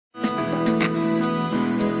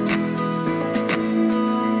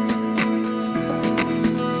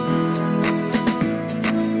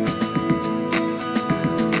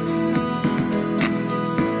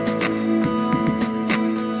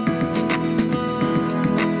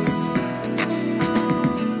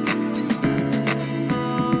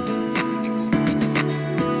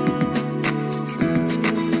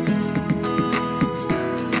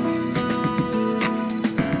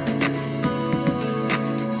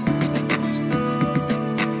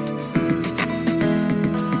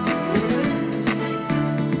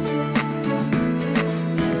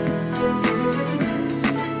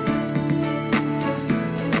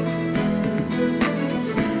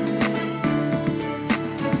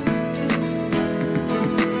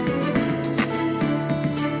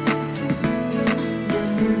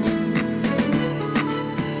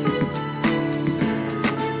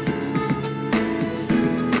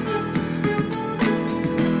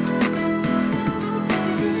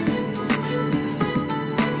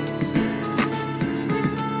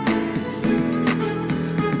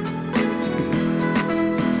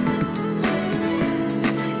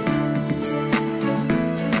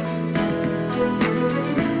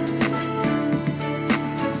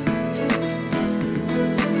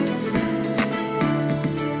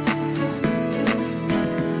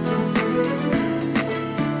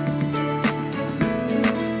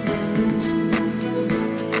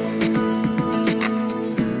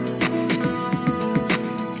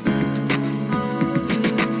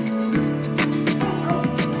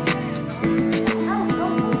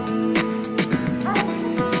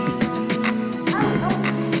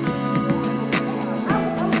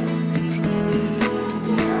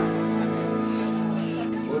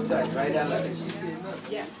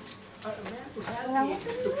man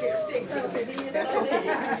to fix things. That's okay.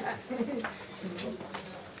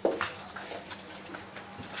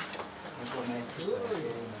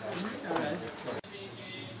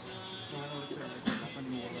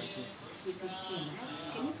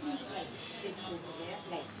 Can you please like sit over there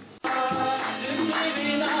like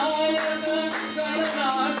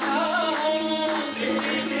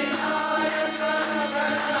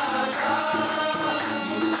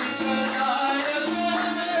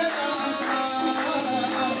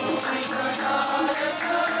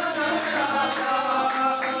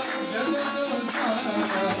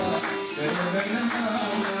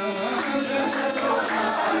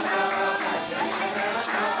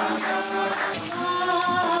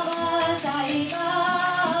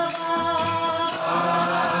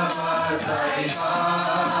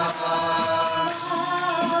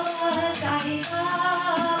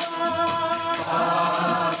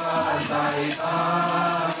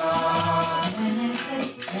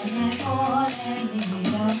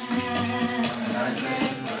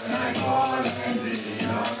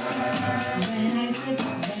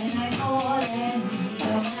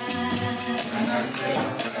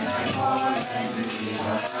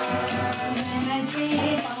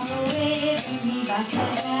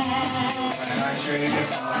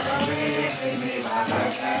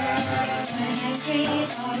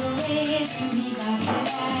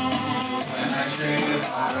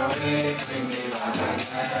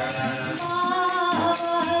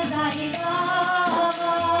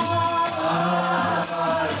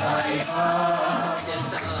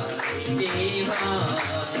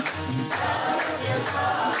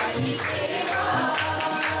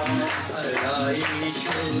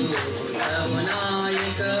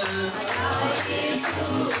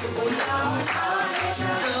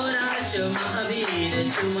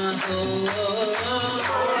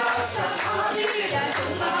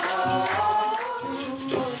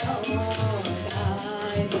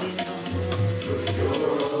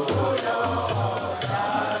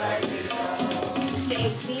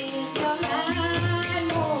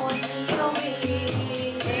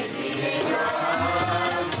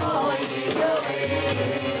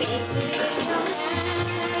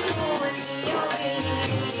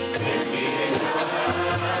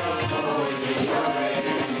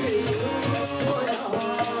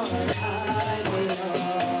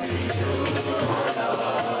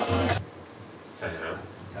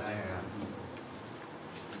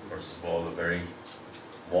First of all, a very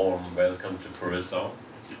warm welcome to Curacao,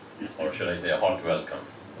 or should I say a hot welcome.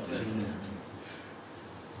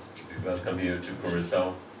 We welcome you to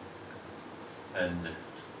Curacao, and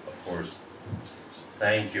of course,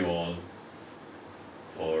 thank you all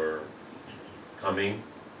for coming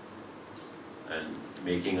and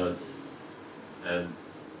making us and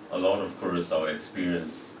a lot of Curacao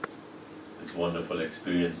experience this wonderful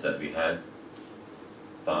experience that we had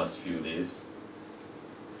past few days.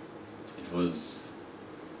 It was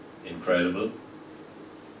incredible.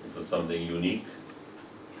 It was something unique,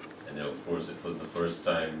 and of course it was the first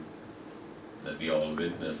time that we all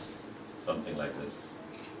witnessed something like this.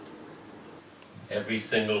 Every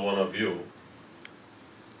single one of you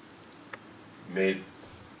made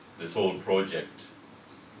this whole project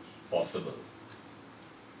possible,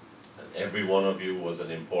 and every one of you was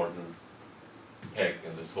an important peg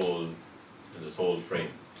in this whole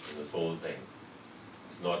frame, in this whole thing.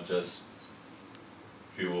 It's not just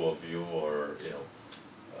few of you, or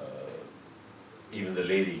even the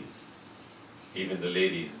ladies,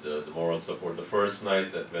 the moral support. The first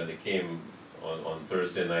night that when they came on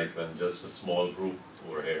Thursday night, when just a small group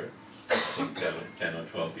were here, I think 10 or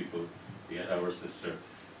 12 people, we had our sister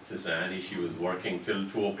Annie. She was working till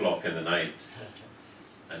 2 o'clock in the night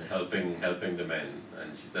and helping the men.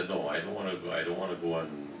 And she said, "No, I don't want to go. I don't want to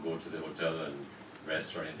go to the hotel and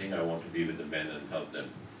rest or anything. I want to be with the men and help them."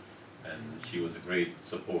 And she was a great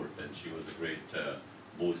support, and she was a great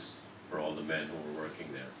boost for all the men who were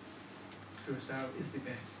working there. Curacao is the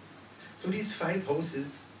best. So these 5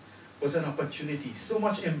 houses was an opportunity. So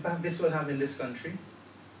much impact this will have in this country.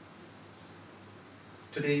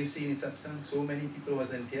 Today you see in Satsang, so many people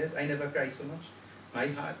was in tears. I never cried so much. My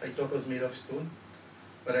heart, I thought, was made of stone.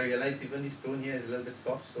 But I realized even the stone here is a little bit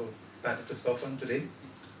soft, so it started to soften today.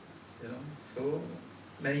 You know, so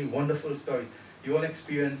many wonderful stories. You all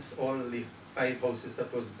experience all the 5 houses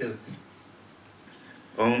that was built.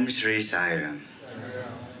 Om Shri Sai Ram.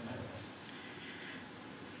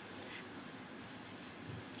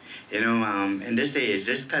 You know, in this age,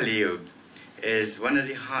 this Kali Yuga is one of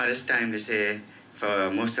the hardest times to say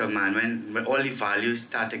for most of man, when all the values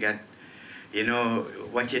start to get, you know,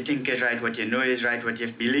 what you think is right, what you know is right, what you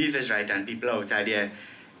believe is right, and people outside here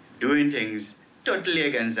doing things totally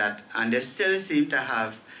against that, and they still seem to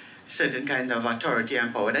have certain kind of authority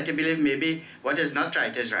and power that you believe maybe what is not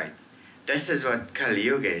right is right. This is what Kali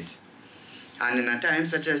Yuga is. And in a time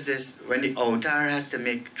such as this, when the avatar has to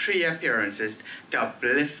make 3 appearances to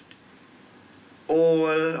uplift all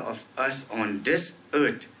of us on this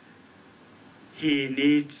earth, he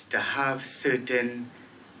needs to have certain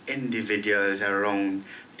individuals around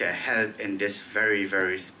to help in this very,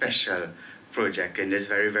 very special project, in this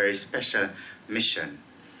very, very special mission.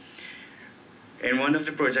 In one of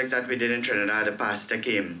the projects that we did in Trinidad, the pastor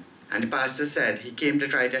came, and the pastor said he came to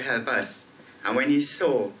try to help us. And when he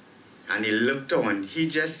saw and he looked on, he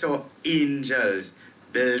just saw angels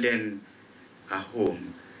building a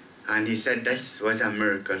home. And he said this was a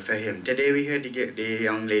miracle for him. Today we heard the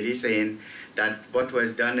young lady saying that what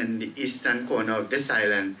was done in the eastern corner of this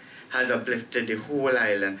island has uplifted the whole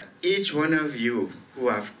island. Each one of you who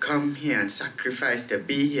have come here and sacrificed to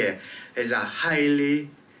be here is a highly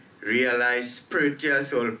realized spiritual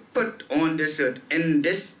soul put on this earth in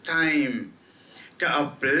this time to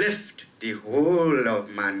uplift the whole of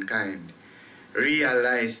mankind.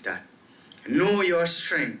 Realize that. Know your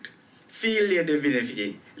strength. Feel your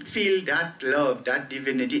divinity. Feel that love, that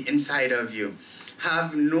divinity inside of you.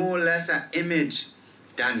 Have no lesser image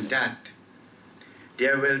than that.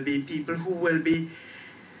 There will be people who will be,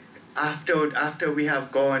 after we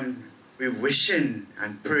have gone, we wishing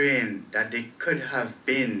and praying that they could have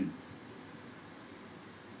been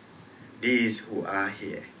these who are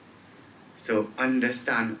here. So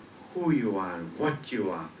understand who you are, what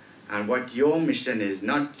you are, and what your mission is,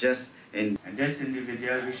 not just in this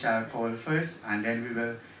individual we shall call first, and then we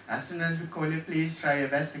will, as soon as we call you, please try your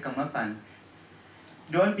best to come up and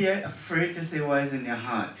don't be afraid to say what is in your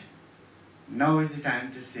heart. Now is the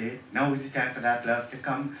time to say, now is the time for that love to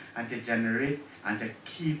come and to generate and to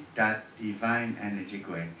keep that divine energy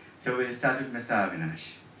going. So we'll start with Mr.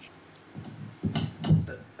 Avinash.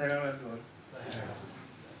 Salam everyone.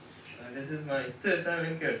 This is my 3rd time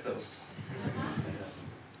in Curacao.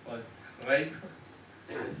 But when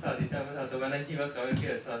he was coming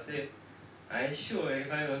here, so I said, I ain't sure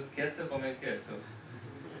if I will get to come in Curacao.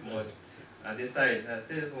 But I decided, I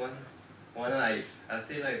said it's one life. I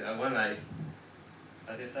say like one life.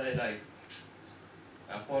 I decided like,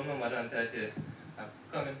 I phoned my mother and tell her, I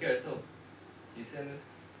come in Curacao. She said,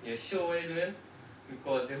 you sure what you're doing?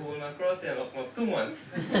 Because they hold my cross here up 2 months.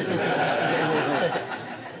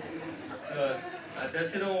 So I tell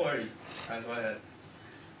you don't worry, and go ahead.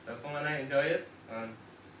 So come and I enjoy it, and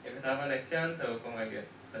if it have a next chance, I will come again.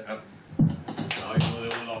 So Now you know they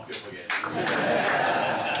will lock you up again.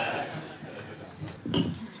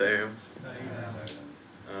 Sam.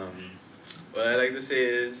 What I like to say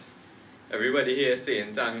is, everybody here is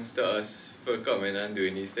saying thanks to us for coming and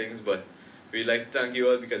doing these things, but we'd like to thank you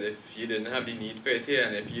all, because if you didn't have the need for it here,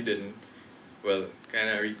 and if you didn't, well, kind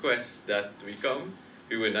of request that we come,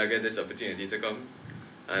 we would not get this opportunity to come.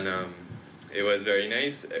 And it was very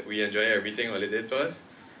nice. We enjoy everything all it did for us.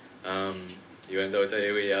 You went out of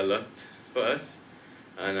your way a lot for us,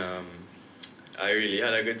 and I really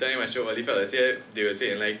had a good time. I showed all the fellas here, they were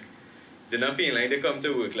saying like, they're not feeling like they come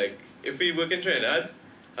to work. Like, if we work in Trinidad,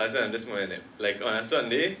 I said them this morning, like on a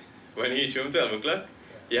Sunday, when you reach home 12 o'clock,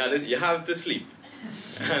 you have to sleep.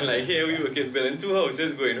 And like here we work in building 2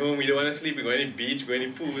 houses, going home, we don't want to sleep, we go to the beach, go to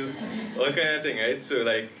the pool, all kind of thing, right? So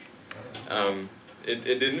like, it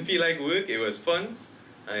didn't feel like work, it was fun,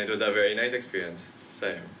 and it was a very nice experience.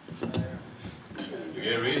 Sorry. You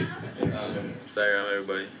get raised. Sorry,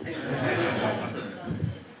 everybody.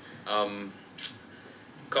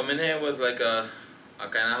 Coming here was like a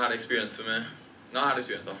kind of hard experience for me. Not hard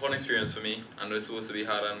experience, a fun experience for me. And it was supposed to be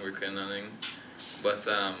hard and working and thing. But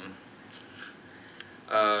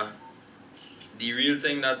the real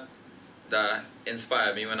thing that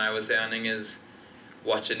inspired me when I was here and is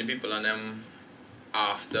watching the people and them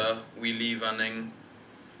after we leave and then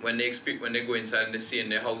when they go inside and they see in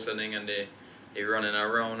their house and they running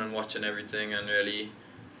around and watching everything and really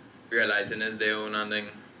realizing it's their own, and then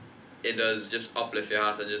it does just uplift your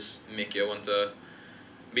heart and just make you want to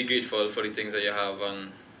be grateful for the things that you have,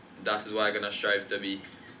 and that is what I'm gonna strive to be.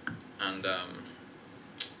 And I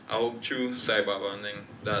hope through Sai Baba and thing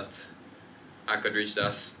that I could reach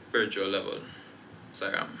that spiritual level.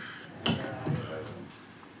 Saram.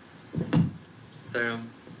 Saram.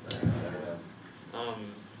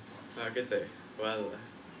 What I could say? Well,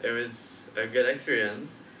 it was a good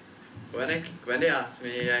experience. When they asked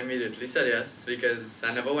me, I immediately said yes, because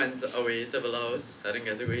I never went away to the house. I didn't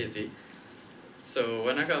get to go Haiti. So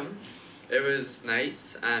when I come, it was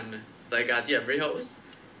nice, and like at every house,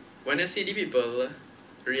 when you see the people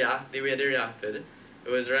react the way they reacted,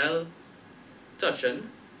 It was real touching.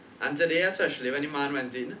 And today, especially when the man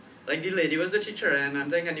went in, like the lady was with the children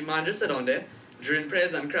and thing, and the man just sit down there during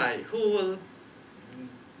prayers and cry. Who will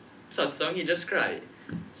satsang? He just cry.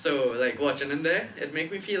 So like watching him there, it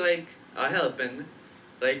make me feel like I'm helping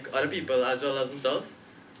like other people as well as himself.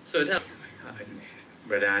 So it helps.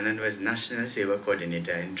 Brother Anand was National Seva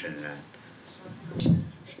Coordinator in Trinidad.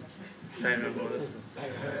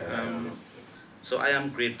 So I am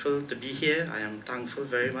grateful to be here. I am thankful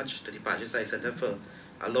very much to the Patrick Sai Center for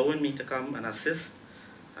allowing me to come and assist.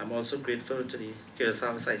 I'm also grateful to the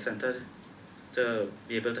Curacao Sai Center to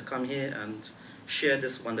be able to come here and share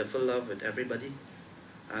this wonderful love with everybody.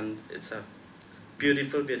 And it's a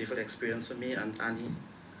beautiful, beautiful experience for me and Annie.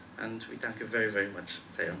 And we thank you very, very much.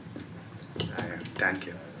 Sayam. Thank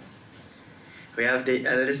you. We have the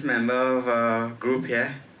eldest member of our group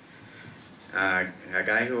here, a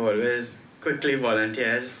guy who always quickly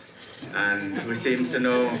volunteers and who seems to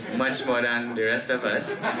know much more than the rest of us.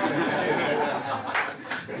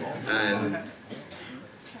 And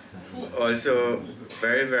also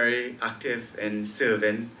very, very active in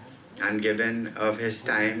serving and giving of his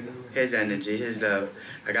time, his energy, his love.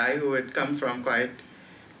 A guy who would come from quite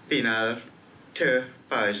penal to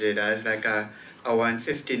Pajé. That's like a 1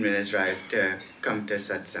 15-minute drive to come to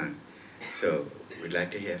satsang. So we'd like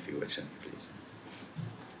to hear a few words from you, please.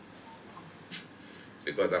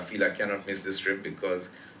 Because I feel I cannot miss this trip, because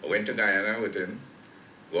I went to Guyana with him,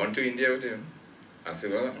 gone to India with him. I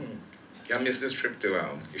said, well, can't miss this trip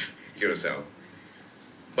to Curacao.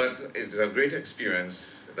 But it's a great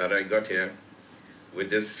experience that I got here with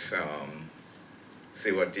this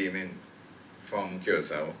Seva team from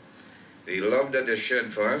Curacao. The love that they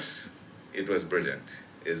shared for us, it was brilliant.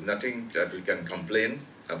 There's nothing that we can complain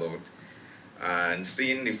about. And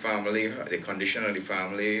seeing the family, the condition of the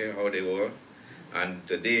family, how they were, and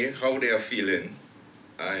today, how they are feeling,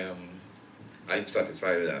 I'm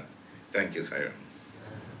satisfied with that. Thank you, Sairam.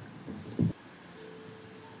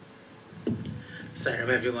 Sairam,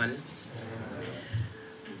 everyone.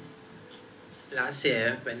 Last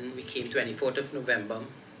year, when we came 24th of November,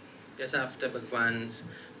 just after Bhagwan's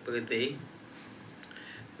birthday,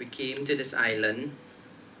 we came to this island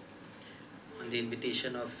on the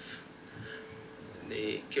invitation of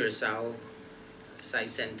the Curacao Sai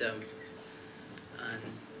Center. And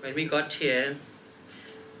when we got here,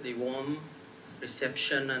 the warm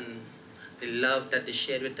reception and the love that they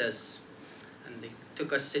shared with us, and they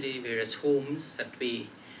took us to the various homes that we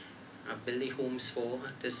built the homes for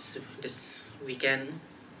this weekend.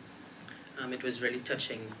 It was really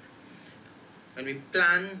touching. When we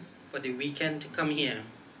planned for the weekend to come here,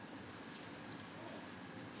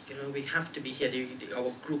 you know, we have to be here,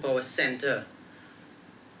 our group, our center,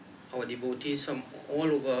 our devotees from all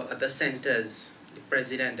over other centers, the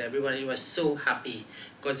president, everybody was so happy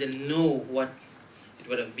because they know what it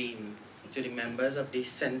would have been. To the members of this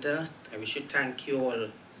center, I should thank you all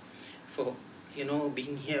for, you know,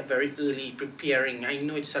 being here very early, preparing. I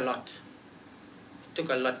know it's a lot. It took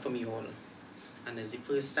a lot from you all. And it's the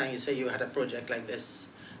first time you say you had a project like this.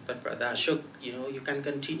 But Brother Ashok, you know, you can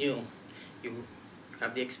continue. You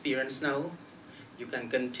have the experience now. You can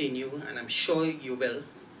continue, and I'm sure you will,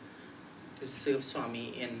 to serve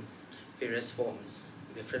Swami in various forms,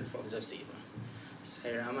 different forms of seva.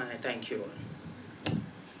 Sairam, and I thank you all.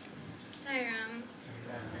 Sairam,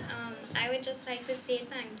 I would just like to say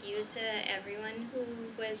thank you to everyone who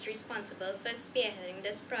was responsible for spearheading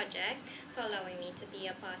this project, for allowing me to be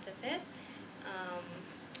a part of it.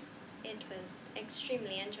 It was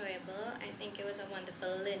extremely enjoyable. I think it was a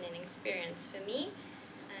wonderful learning experience for me,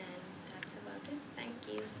 and that's about it. Thank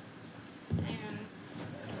you.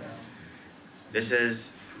 This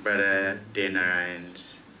is Brother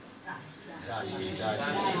Denarayan's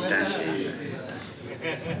Dashi.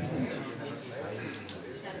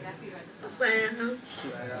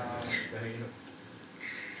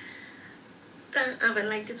 I would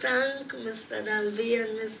like to thank Mr. Dalby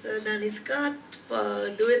and Mr. Danny Scott for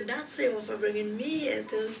doing that seva, for bringing me here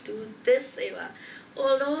to do this seva.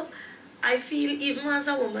 Although I feel, even as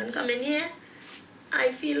a woman coming here,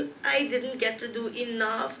 I feel I didn't get to do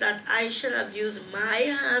enough, that I should have used my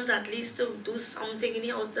hands at least to do something in the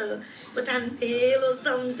house, to put a nail or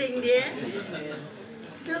something there.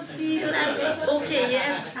 To feel as, okay,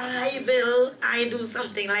 yes, I do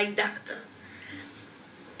something like that.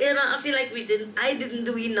 You know, I feel like I didn't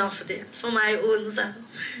do enough there for my own self.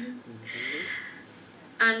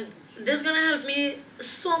 And this is going to help me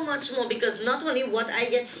so much more, because not only what I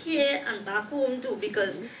get here and back home too,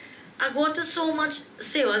 because I go to so much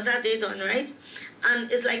sevas that they done, right?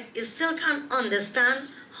 And it's like, you still can't understand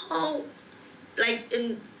how like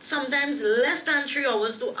in sometimes less than 3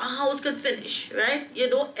 hours to a house could finish, right? You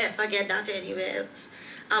don't ever get that anywhere else.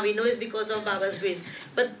 And we know it's because of Baba's grace.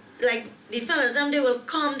 But like the fellas, they will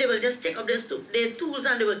come, they will just take up their tools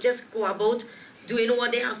and they will just go about doing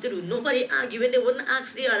what they have to do. Nobody arguing, they wouldn't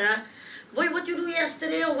ask the other, boy, what you do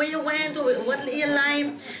yesterday, or where you went, or what your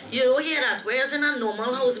line. You don't hear that. Whereas in a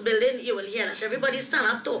normal house building, you will hear that. Everybody stand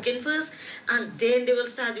up talking first, and then they will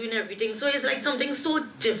start doing everything. So it's like something so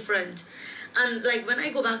different. And like when I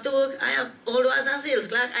go back to work, I have, although as a sales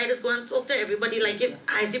clerk, I just go and talk to everybody like if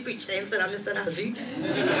I was the preacher instead of Mr. Alvi.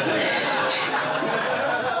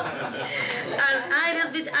 And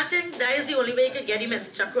I think that is the only way you can get the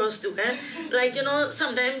message across too. Like, you know,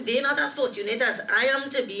 sometimes they're not as fortunate as I am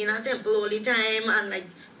to be in a temple all the time and like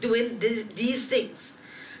doing these things.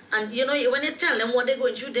 And you know, when you tell them what they're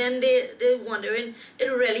going through, then they're wondering, it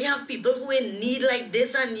really have people who in need like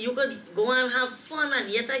this, and you could go and have fun and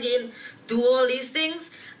yet again do all these things.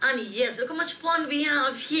 And yes, look how much fun we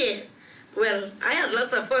have here. Well, I had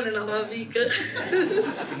lots of fun in our vehicle.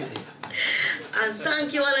 And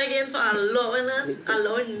thank you all again for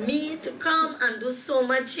allowing me to come and do so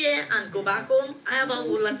much here and go back home. I have a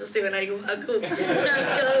whole lot to say when I go back home.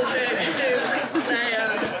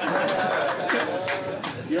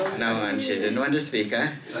 No, and she didn't want to speak,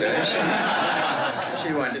 huh? So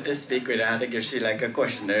she wanted to speak with her to give she like a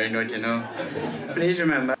questionnaire note, you know. Please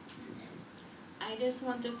remember. I just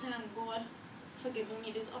want to thank God for giving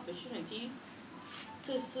me this opportunity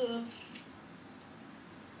to serve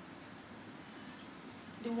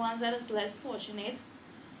the ones that is less fortunate,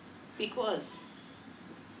 because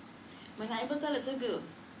when I was a little girl,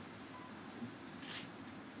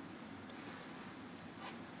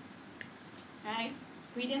 right,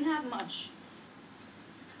 we didn't have much.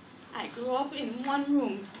 I grew up in one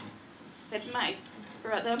room with my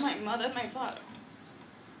brother, my mother, my father.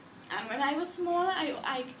 And when I was small,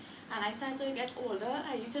 and I started to get older,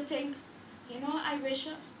 I used to think, you know, I wish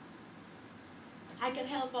I could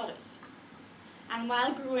help others. And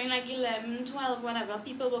while growing like 11, 12, whatever,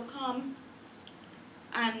 people will come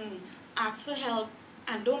and ask for help.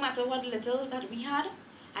 And no matter what little that we had,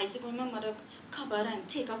 I used to go in my mother's cupboard and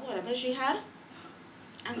take up whatever she had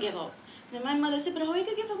and give up. Then my mother said, but how you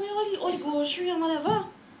could give away all the grocery and whatever?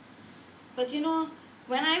 But you know,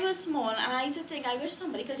 when I was small, and I used to think, I wish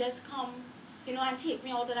somebody could just come, you know, and take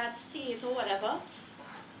me out of that state or whatever.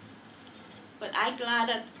 But I'm glad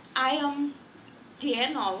that I am there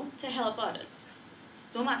now to help others.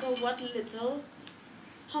 No matter what little,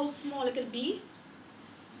 how small it could be.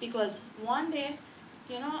 Because one day,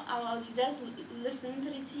 you know, I was just listening to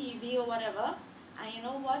the TV or whatever, and you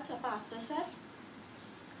know what a pastor said?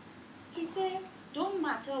 He said, don't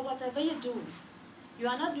matter whatever you do, you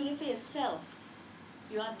are not doing it for yourself.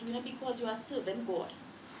 You are doing it because you are serving God.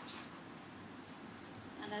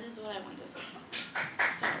 And that is what I want to say.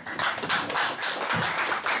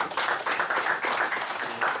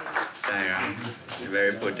 Sarah,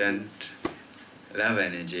 very potent love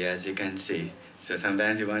energy, as you can see. So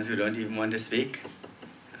sometimes the ones who don't even want to speak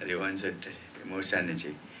are the ones with the most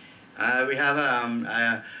energy. We have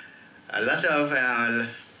a lot of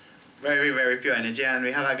very, very pure energy, and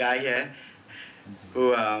we have a guy here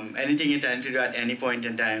who anything he tends to do at any point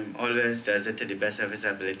in time always does it to the best of his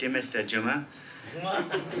ability. Mr. Juma.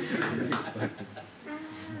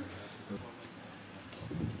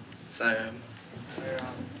 Sorry.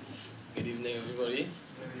 Good evening, everybody.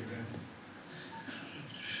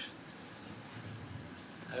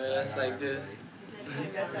 I would just like to...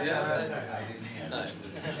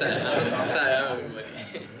 Sorry, everybody.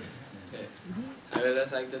 I would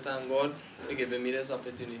just like to thank God for giving me this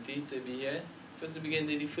opportunity to be here. First to begin,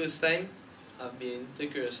 the first time I've been to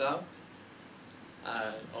Curacao.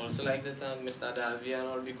 I also like to thank Mr. Dalvi and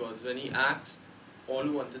all, because when he asked all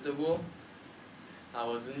who wanted to go, I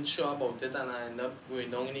wasn't sure about it, and I ended up going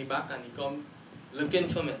down in the back, and he come looking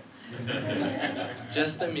for me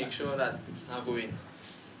just to make sure that I go in.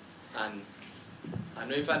 And I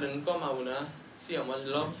know if I didn't come, I wouldn't see how much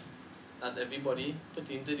love that everybody put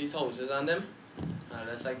into these houses and them. And I'd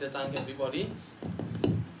just like to thank everybody.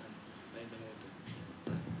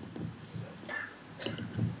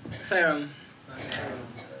 Sairam.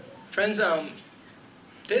 Friends,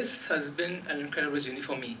 this has been an incredible journey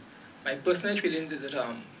for me. My personal feelings is that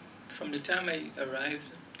from the time I arrived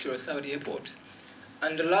at Curacao Airport,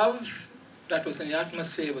 and the love that was in the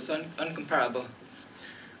atmosphere was uncomparable.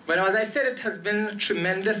 But as I said, it has been a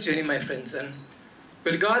tremendous journey, my friends, and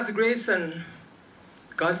with God's grace and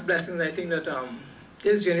God's blessings, I think that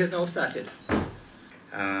this journey has now started.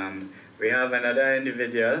 We have another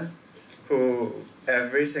individual who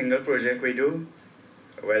every single project we do,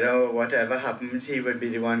 whatever happens, he would be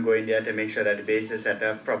the one going there to make sure that the base is set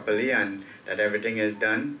up properly and that everything is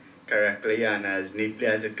done correctly and as neatly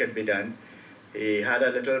as it could be done. He had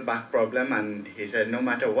a little back problem and he said, no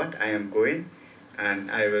matter what, I am going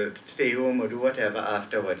and I will stay home or do whatever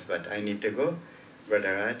afterwards, but I need to go.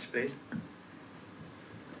 Brother Raj, please.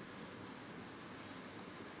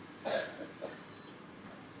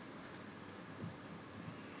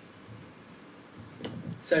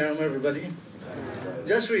 Salam everybody.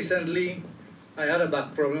 Just recently, I had a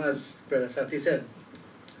back problem, as Brother Sati said.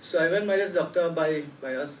 So I went by this doctor by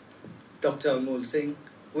us, Dr. Mul Singh,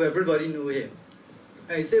 who everybody knew here.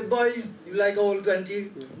 And he said, boy, you like all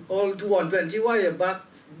 20, all to 120, why your back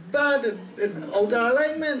bad, it's out of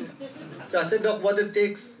alignment. So I said, Doc, what it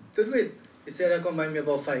takes to do it? He said, I combined me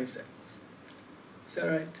about 5 times. I said, all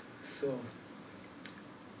right. So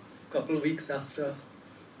a couple of weeks after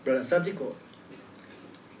Brother Sati called,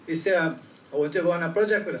 he said, I want you to go on a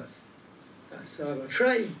project with us. I said, I'm going to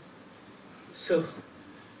try. So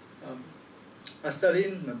I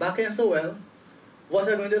studied, my back ain't so well. What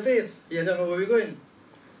am I going to face? You don't know where we're going.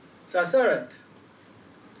 So I said, all right.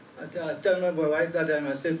 I tell my wife that time,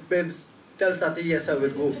 I said, babes, tell Sati, yes, I will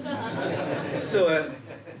go. So,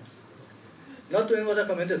 not knowing what I'm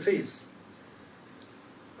coming to face,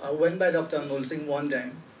 I went by Dr. Mulsing one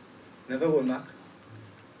time, never went back.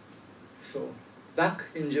 So, back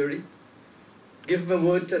injury, give my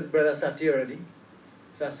word to Brother Sati already.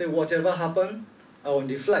 So I said, whatever happened, I on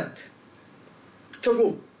the flight to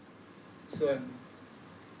go. So,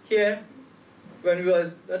 here, when we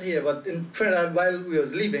was, not here, but in Trinidad, while we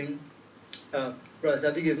was leaving, Brother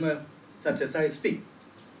Sati gave me a satisfied speak.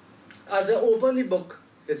 As I opened the book,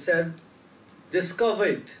 it said, discover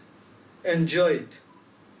it, enjoy it.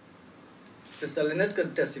 Sister Lynette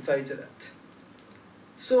could testify to that.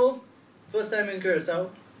 So, first time in Curacao,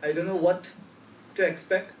 I don't know what to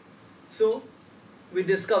expect. So, we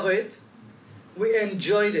discovered it, we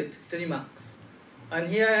enjoyed it to the max. And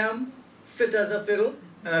here I am, fit as a fiddle,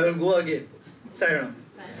 and I will go again. Siren.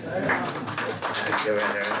 Thank you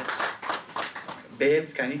very much.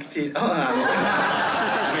 Babes, can you continue?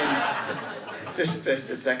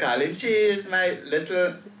 Sister Colin, she is my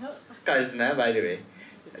little cousin, by the way.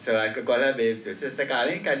 So I could call her babes too. Sister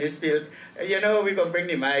Colin, can you speak? You know, we could bring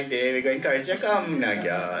the mic there, we go encourage her. Come now,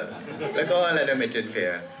 girl. Look all of them in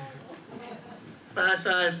fair. Pass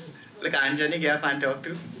us. Look, Anjani, get up and talk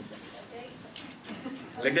to.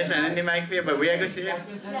 Look, they're sending the mic here, but we are going to see it.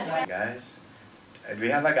 Guys. We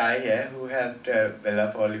have a guy here who helped build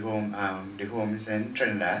up all the homes in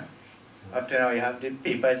Trinidad. Up to now, you have the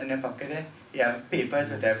papers in your pocket there. You have papers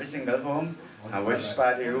with every single home, and which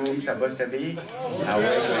part the room is supposed to be, and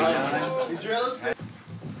what's going on.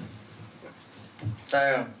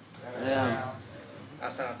 Tayo.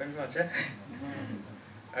 Asa happen project.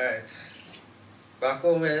 Alright. Back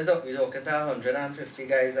home, we look at 150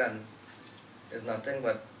 guys, and it's nothing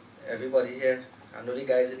but everybody here. I know the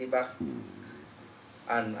guys in the back.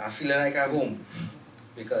 And I'm feeling like I'm home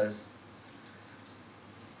because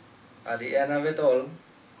at the end of it all,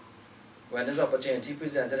 when this opportunity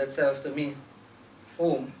presented itself to me,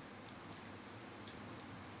 home,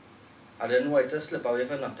 I didn't want to slip away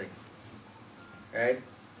for nothing. Right?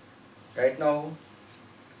 Right now,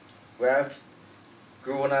 we have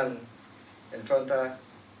grown and in front of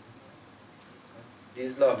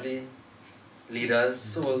these lovely leaders,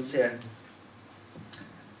 souls here.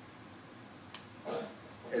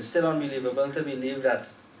 It's still unbelievable to believe that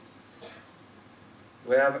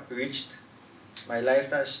where I've reached, my life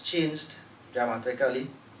has changed dramatically.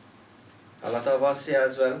 A lot of us here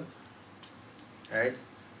as well, right?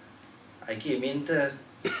 I came into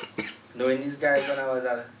knowing these guys when I was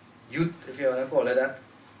a youth, if you want to call it that.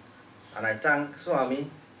 And I thank Swami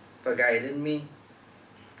for guiding me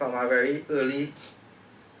from a very early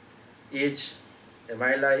age in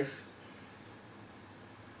my life,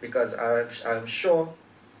 because I'm sure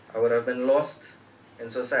I would have been lost in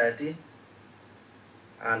society,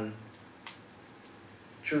 and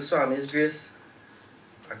through Swami's grace,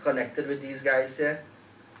 I connected with these guys here,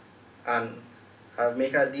 and I've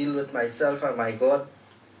made a deal with myself and my God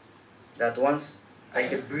that once I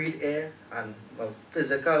could breathe air and my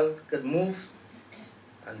physical could move,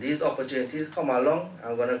 and these opportunities come along,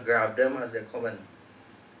 I'm going to grab them as they're coming.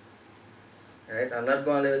 Right? I'm not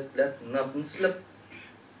going to let nothing slip.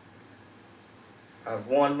 I've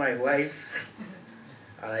warned my wife,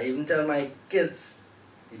 and I even tell my kids,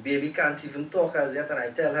 the baby can't even talk as yet, and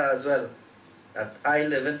I tell her as well that I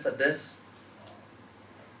live in for this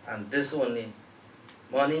and this only.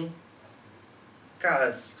 Money,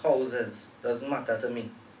 cars, houses, doesn't matter to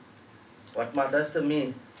me. What matters to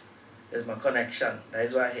me is my connection. That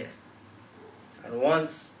is why I'm here. And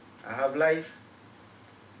once I have life,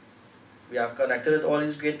 we have connected with all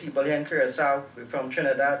these great people here in Curacao. We're from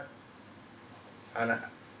Trinidad. And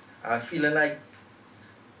I'm feeling like,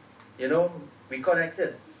 you know, we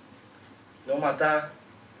connected. No matter,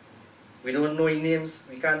 we don't know any names,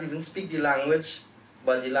 we can't even speak the language,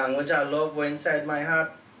 but the language I love was inside my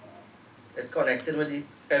heart. It connected with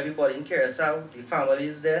everybody in Curacao, the family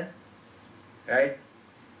is there, right?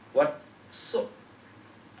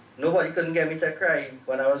 Nobody couldn't get me to cry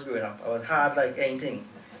when I was growing up. I was hard like anything,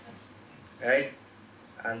 right?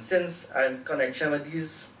 And since I'm in connection with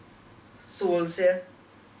these souls here,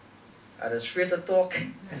 I just straight to talk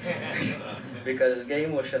because it's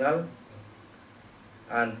getting emotional.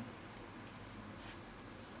 And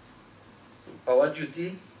our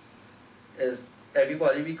duty is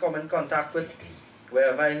everybody we come in contact with,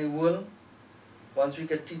 wherever in the world, once we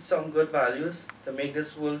can teach some good values to make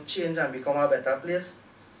this world change and become a better place,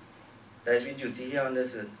 that is our duty here on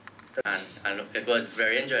this earth. And it was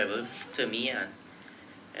very enjoyable to me, and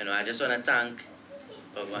you know, I just want to thank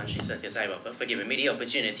Bhagwan Shri Satya Sai Baba for giving me the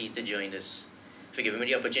opportunity to join this, for giving me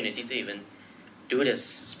the opportunity to even do this,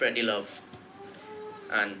 spread the love.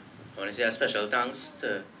 And I want to say a special thanks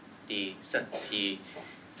to the Sai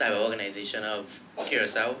Baba organization of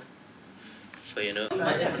Curacao for, you know. We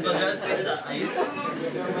got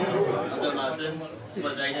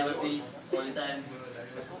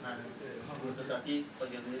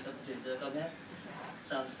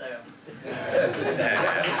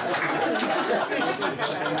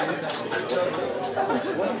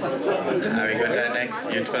the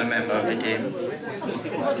next youthful member of the team.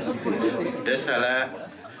 This fella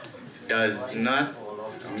does not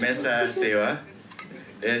miss a seva.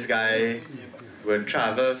 This guy will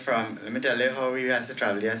travel from, let me tell you how he has to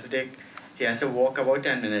travel. He has to walk about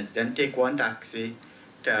 10 minutes, then take one taxi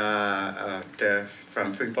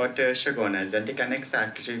from Freeport to Chaguanas, then take a next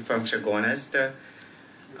taxi from Chaguanas to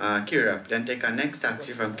Curacao, then take a next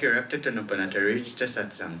taxi from Curacao to Tunupuna to reach to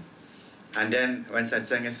Satsang. And then when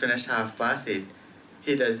Satsang is finished 8:30,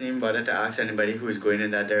 he doesn't even bother to ask anybody who is going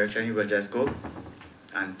in that direction. He will just go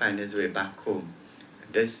and find his way back home.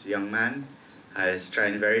 This young man is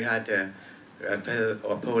trying very hard to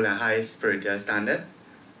uphold a high spiritual standard.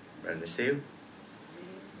 Brother Sue.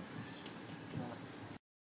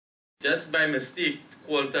 Just by mistake,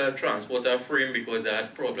 called a transporter frame because they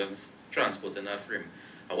had problems transporting that frame.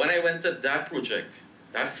 And when I went to that project,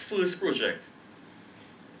 that first project,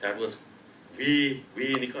 that was way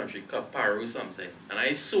in the country, Kaparo something. And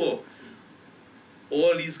I saw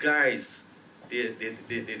all these guys, they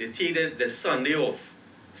take the Sunday off,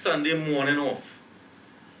 Sunday morning off,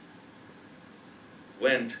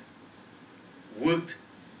 went, worked,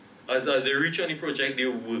 as they reached on the project, they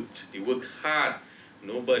worked hard.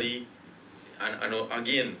 Nobody, and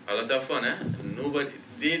again, a lot of fun, nobody,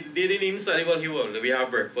 they didn't even study what he was. We have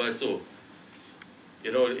breakfast, so,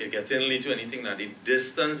 you know, it getting late to anything now. The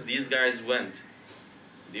distance these guys went,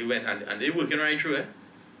 and they working right through,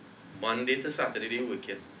 Monday to Saturday they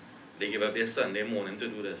working. They give up their Sunday morning to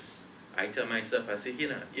do this. I tell myself, I say,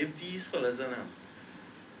 if these fellas are now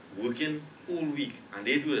working whole week, and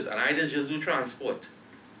they do it, and I just do transport,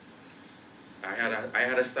 I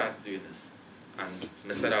had to start doing this. And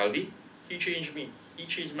Mr. Dalby, he changed me. He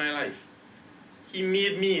changed my life. He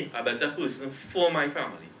made me a better person for my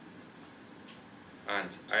family. And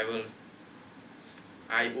I owe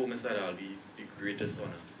Mr. Dalby the greatest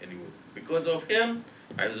honor in the world. Because of him,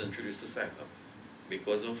 I was introduced to Cyclop.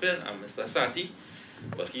 Because of him, I'm Mr. Sati,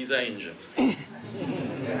 but he's an angel. And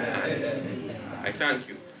I thank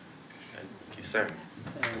you. Thank you, sir.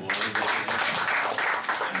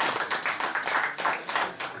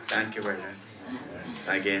 Thank you, brother.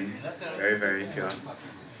 Again, very, very pure.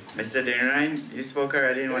 Mr. Dinrine, you spoke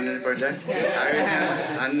already in one of the projects.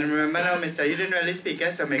 And remember now, Mr. You didn't really speak,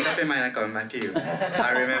 so make up your mind and come back to you.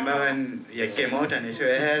 I remember when you came out and you showed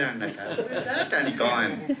your head and like, that and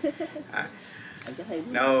gone.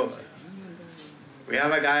 Now, we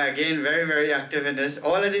have a guy again, very, very active in this.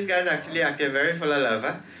 All of these guys actually active, very full of love.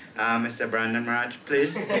 Mr. Brandon Maraj,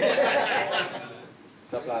 please.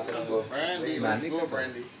 Stop laughing and go. Brandy, go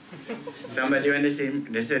Brandy. Somebody when they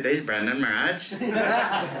said there's Brandon Maraj.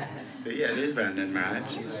 So yeah, there's Brandon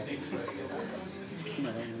Maraj.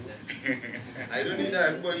 I don't need that,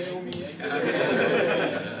 everybody know me.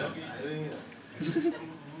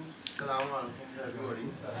 Assalamu alaikum to everybody.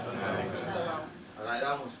 Like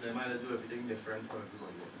that Muslim, I do everything different from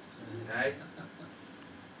everybody else. Right?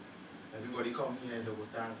 Everybody come here in the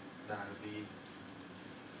Bhutan, Dalby,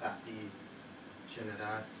 Sati,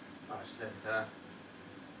 Trinidad, Center.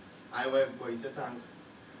 I want everybody to thank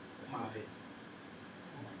And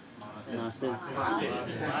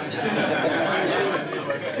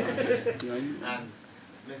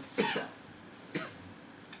Miss Sita.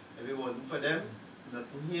 If it wasn't for them,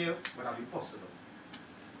 nothing here would have been possible.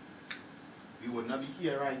 We would not be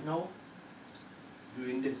here right now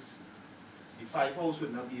doing this. The 5 house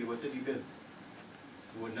would not be able to be built.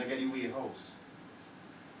 We would not get the way house.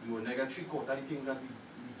 We would not get 3/4 of the things that we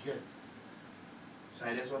get. So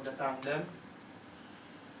I just want to thank them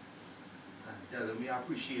and tell them we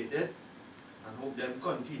appreciate it and hope them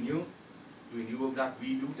continue doing the work that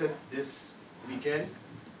we do this weekend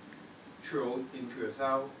throughout in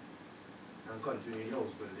Curacao and continue the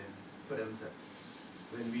house building for themselves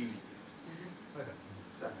when we leave.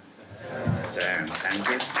 Thank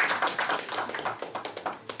you.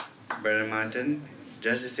 Brother Martin,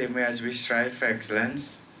 just the same way as we strive for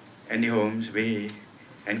excellence in the homes, we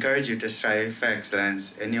encourage you to strive for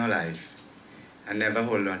excellence in your life and never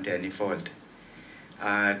hold on to any fault.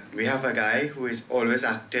 We have a guy who is always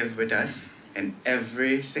active with us in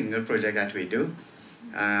every single project that we do.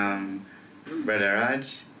 Brother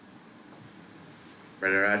Raj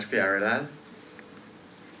Piaralal.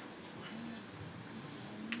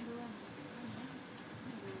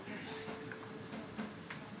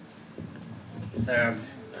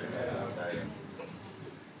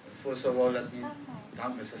 First of all, let me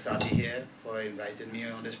thank Mr. Sati here for inviting me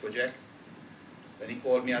on this project. When he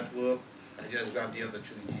called me at work, I just grabbed the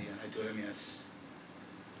opportunity and I told him yes.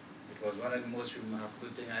 It was one of the most remarkable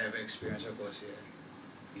things I ever experienced across here,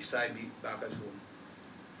 beside me back at home.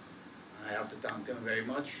 And I have to thank him very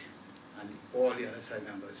much and all the other side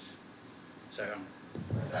members. Saram.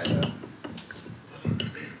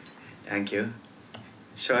 Thank you.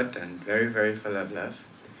 Short and very, very full of love.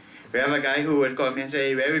 We have a guy who would call me and say,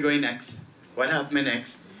 hey, where are we going next? What happened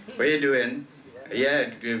next? What are you doing?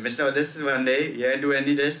 Yeah, so this is one day, you ain't doing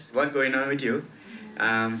any this, what's going on with you?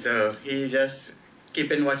 So he just keep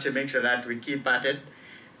in watch to make sure that we keep at it.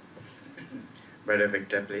 Brother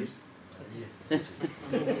Victor, please.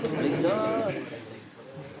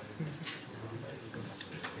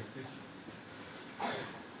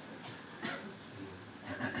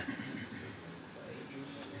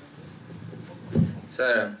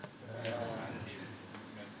 Sir,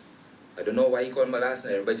 I don't know why you called me last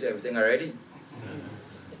night. Everybody said everything already.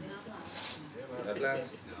 Not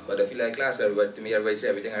last. But I feel like last, everybody, to me, everybody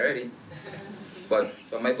said everything already. But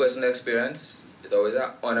from my personal experience, it's always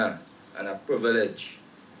an honor and a privilege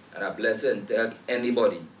and a blessing to help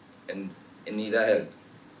anybody in need of help.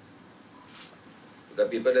 We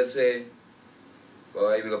got people that say,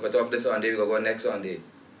 boy, we got put off this Sunday, we got to go next Sunday.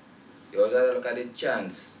 You always have to look at the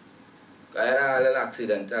chance. I had a little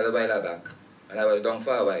accident a little while back, and I was down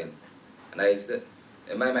for a while. And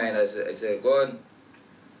in my mind, I said, God,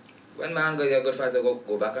 when man get good for to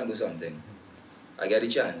go back and do something, I get the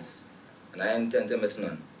chance, and I intend to miss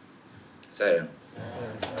none. Sorry.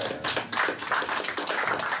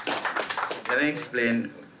 Let me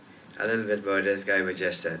explain a little bit about this guy we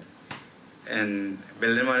just said. In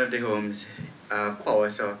building one of the homes, power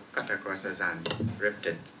saw cut across his hand, ripped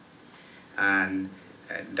it. And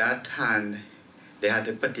that hand, they had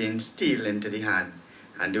to put in steel into the hand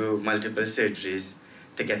and do multiple surgeries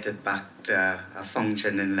to get it back to a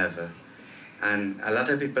functioning level. And a lot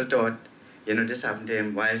of people thought, this happened to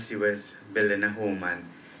him whilst he was building a home and,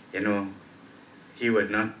 he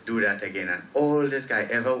would not do that again. And all this guy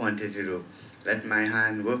ever wanted to do, let my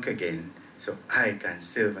hand work again so I can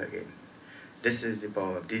serve again. This is the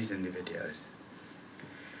power of these individuals.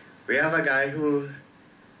 We have a guy who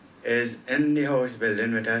is in the house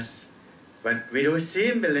building with us, but we don't see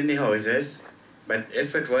him building the houses. But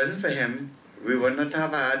if it wasn't for him, we would not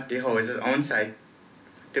have had the houses on site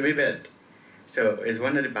to be built. So he's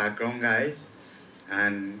one of the background guys,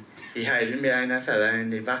 and he hiding behind a fella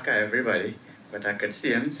in the back of everybody, but I could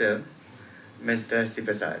see him still, Mr.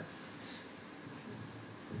 Sipasad.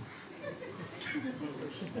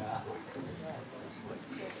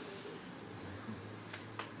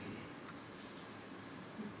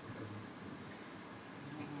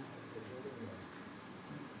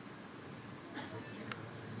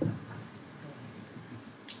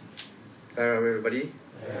 Hello everybody.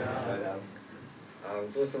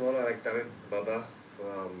 First of all, I'd like to thank Baba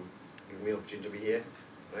for giving me the opportunity to be here.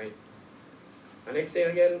 Right. And next thing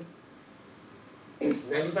again,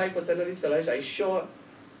 95% of these fellas, I'm sure,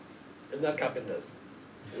 is not carpenters.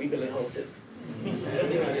 We building houses.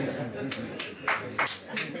 Just imagine that.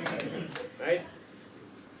 Right?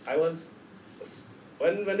 I was,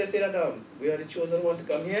 when they say that we are the chosen one to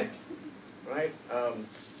come here, right?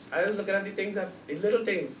 I was looking at the things, the little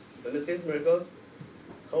things, when they say miracles,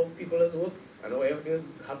 how people just work and how everything has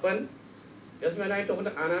happened. Just when I talked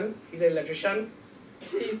to Anand, he's an electrician.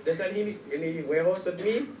 They said he in the warehouse with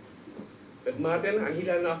me, with Martin, and he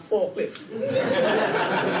ran a forklift.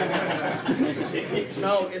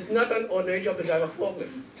 Now, it's not an ordinary job to drive a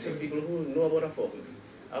forklift, for people who know about a forklift.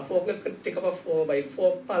 A forklift can take up a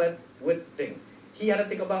 4x4 pallet width thing. He had to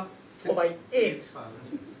take up a 4x8,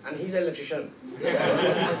 and he's an electrician.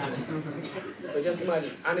 So just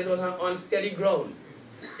imagine, and it was on unsteady ground.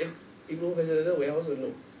 If people who visited the warehouse would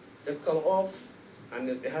know. They come off, and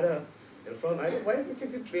they had a in front. Why have you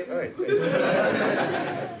taken it straight? All right.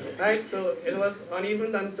 Right, so it was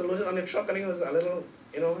uneven, and to load it on the truck, I think it was a little,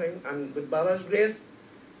 thing. And with Baba's grace,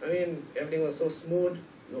 I mean, everything was so smooth,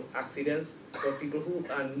 no accidents for people who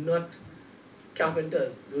are not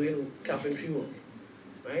carpenters doing carpentry work.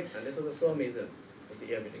 Right? And this was so amazing to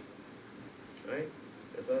see everything. Right?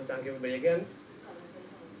 So thank everybody again.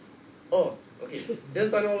 Oh, okay.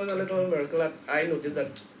 This one was a little miracle that I noticed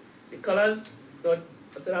that the colors, not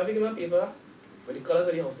instead of having my paper, but the colors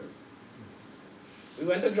of the houses. We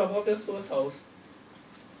went to drop off this first house,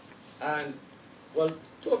 and well,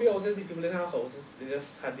 2 of the houses, the people in our houses, they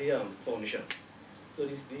just had the foundation. So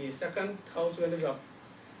the second house we went to drop,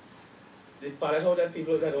 the pallet house that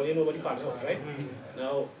people that only know about the pallet house, right?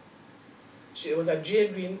 Now, it was a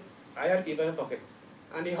jade green. I had paper in my pocket,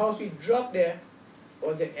 and the house we dropped there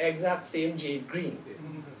was the exact same jade green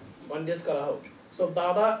on this color house. So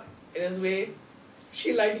Baba, in his way,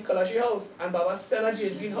 she liked the color she house, and Baba sent a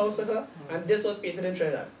jade green house with her, and this was painted in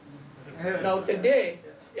Trinidad. Now today,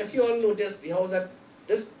 if you all notice, the house that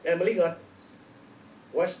this Emily got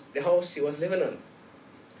was the house she was living in,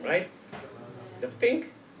 right? The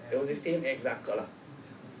pink, it was the same exact color.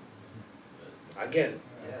 Again.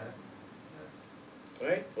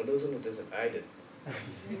 Right? For those who noticed it, I did.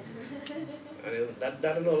 And it was, that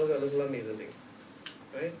was a little amazing thing.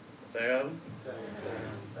 Right? Saram?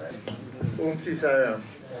 Si Saram.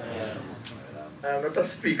 I'm not a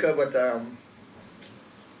speaker, but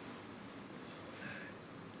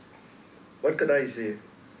what could I say?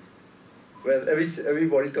 Well,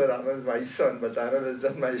 everybody thought Arnold was my son, but Arnold is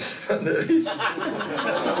not my son.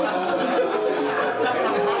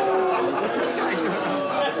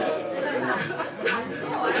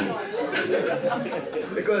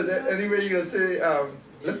 Because anyway, you say,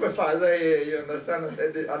 look, my father here, you understand?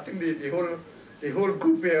 I think the whole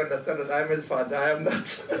group here understand that I'm his father. I am not.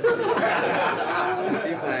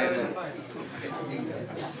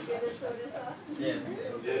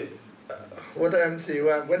 What I am saying,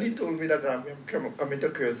 when he told me that I'm coming to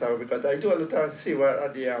Curacao, because I do a lot of sewa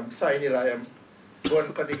at the Sign Hill, I am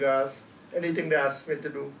going cut the grass, anything they ask me to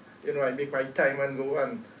do, I make my time and go,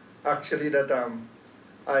 and actually that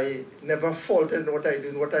I never faulted what I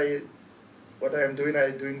do, what I am doing, I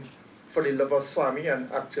am doing for the love of Swami,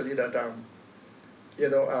 and actually that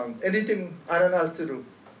anything Anand has to do,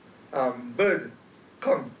 bird,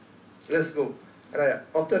 come, let's go. And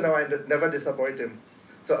up to now I never disappoint him.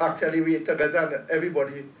 So actually we together and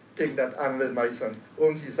everybody think that Anand is my son.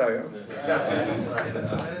 Om Si Saram.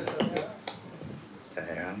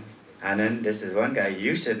 Saram. Anand, this is one guy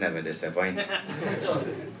you should never disappoint.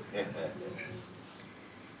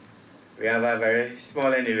 We have a very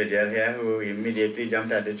small individual here who immediately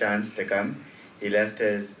jumped at the chance to come. He left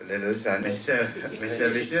his little son, Mr.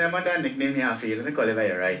 Vishnu. I want a nickname you have for you. Let me call you by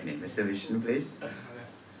your right name. Mr. Vishnu, please.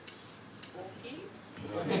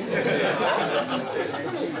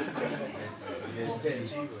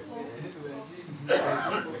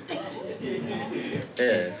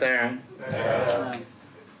 Yeah, Saram.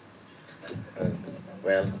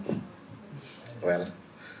 Well.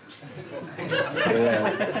 Yeah,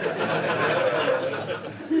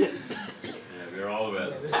 we're all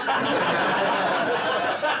well.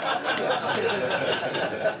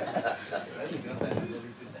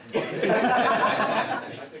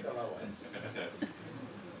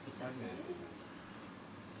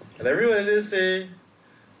 And everybody they say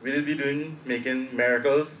we will be making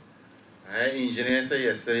miracles. Our engineer said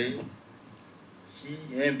yesterday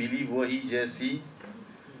he ain't believe what he just see.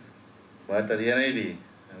 But at the end of the day,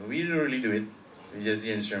 we don't really do it. We just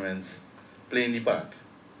the instruments playing the part.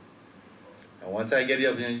 And once I get the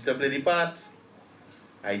opportunity to play the part,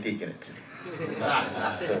 I take it.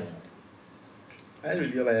 So I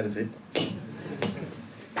really all I had to say.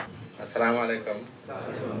 Assalamu alaikum.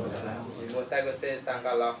 The most I could say is thank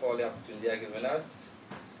Allah for the opportunity you have given us,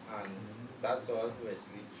 and that's all. We're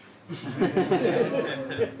asleep.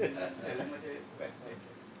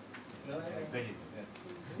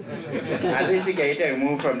 At least we get to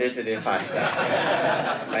move from day to day faster.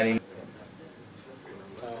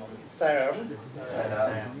 Saram,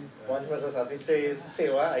 Once Mr. Sati says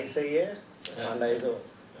Sewa, I say yeah, and I do.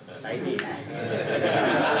 I did.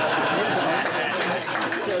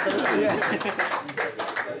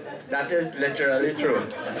 That is literally true.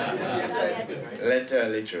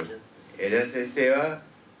 Literally true. You just say Sewa,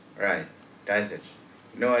 right, that's it.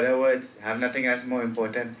 No other words, have nothing else more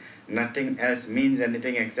important. Nothing else means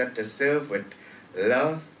anything except to serve with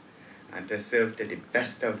love and to serve to the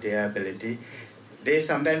best of their ability.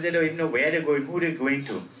 Sometimes they don't even know where they're going, who they're going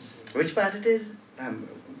to, which part it is.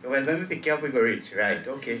 Well, when we pick you up, we go reach. Right,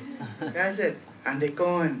 okay. That's it. And they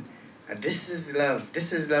go on. And this is love.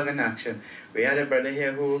 This is love in action. We had a brother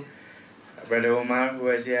here Brother Omar, who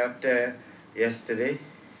was here up there yesterday.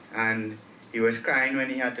 And he was crying when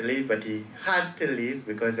he had to leave, but he had to leave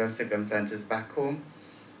because of circumstances back home.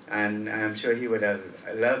 And I'm sure he would have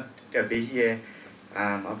loved to be here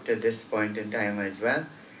up to this point in time as well.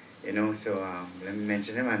 You know, so let me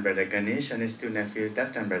mention him, and Brother Ganesh and his two nephews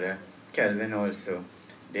left, and Brother Kelvin also.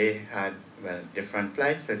 They had, well, different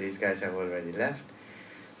flights, so these guys have already left.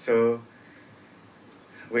 So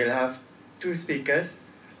we'll have two speakers,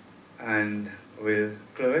 and we'll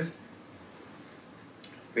close.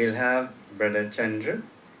 We'll have Brother Chandra,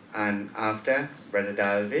 and after Brother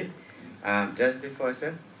Dalvi. Just before,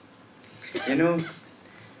 sir, you know,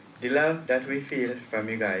 the love that we feel from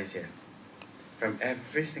you guys here, from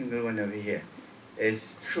every single one over here,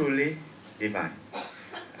 is truly divine.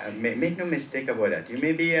 Make no mistake about that. You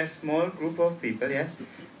may be a small group of people here,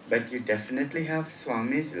 but you definitely have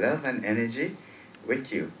Swami's love and energy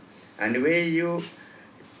with you. And the way you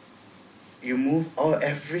move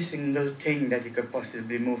every single thing that you could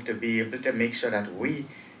possibly move to be able to make sure that we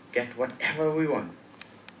get whatever we want.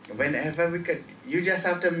 Whenever we could, you just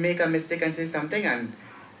have to make a mistake and say something, and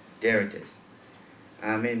there it is.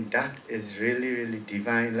 I mean, that is really, really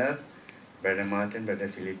divine love. Brother Martin, Brother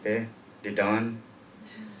Felipe, the Don,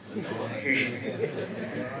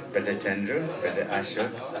 Brother Chandru, Brother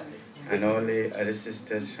Ashok, and all the other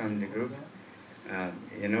sisters from the group.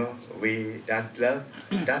 You know, that love,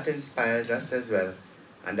 that inspires us as well,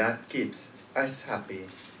 and that keeps us happy,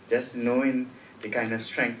 just knowing the kind of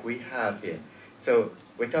strength we have here. So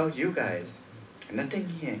without you guys, nothing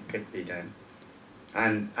here could be done.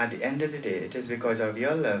 And at the end of the day, it is because of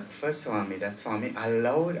your love for Swami that Swami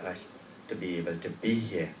allowed us to be able to be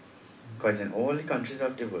here. Because in all the countries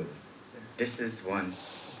of the world, this is one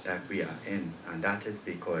that we are in, and that is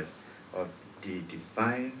because of the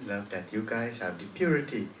divine love that you guys have, the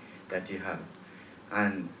purity that you have,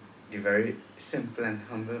 and the very simple and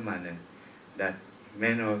humble manner that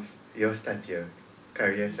men of your stature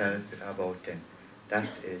carry yourselves about them. That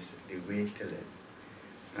is the way to live,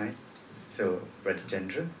 right? So, Brother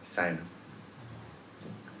Chandra, sign up.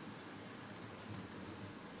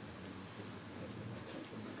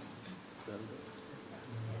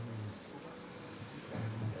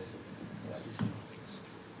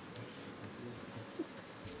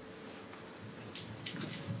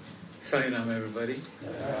 Sainam, everybody.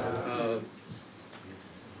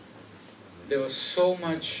 There was so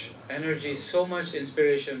much energy, so much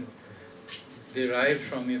inspiration derived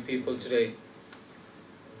from you people today.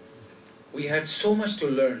 We had so much to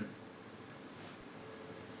learn.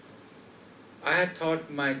 I had thought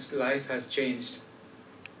my life has changed,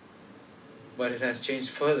 but it has changed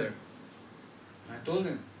further. I told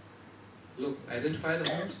them, look, identify the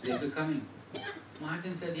homes, they'll be coming.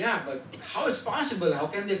 Martin said, yeah, but how is possible? How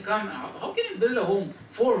can they come? How can you build a home,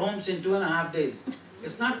 4 homes in 2.5 days?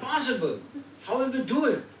 It's not possible. How will we do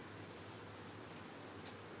it?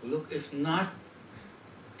 Look, if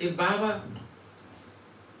Baba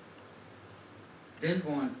didn't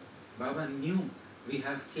want, Baba knew we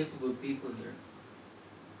have capable people here.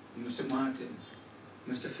 Mr. Martin,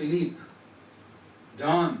 Mr. Philippe,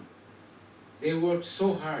 Don, they worked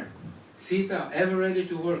so hard. Sita, ever ready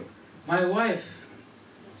to work. My wife,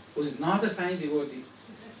 who's not a Sai devotee,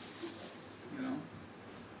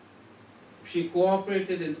 she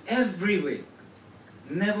cooperated in every way,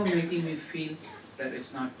 never making me feel that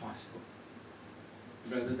it's not possible.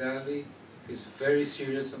 Brother Dalvi is very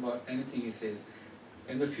serious about anything he says.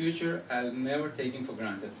 In the future, I'll never take him for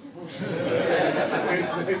granted.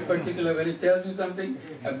 In particular, when he tells me something,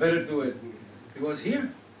 I better do it. He was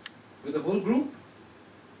here with the whole group,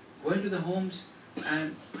 going to the homes,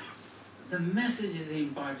 and the message is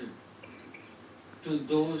imparted to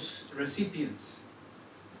those recipients.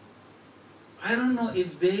 I don't know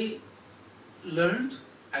if they learned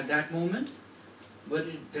at that moment, but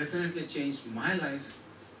it definitely changed my life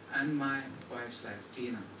and my wife's life,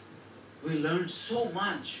 Tina. We learned so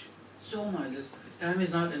much, so much. Time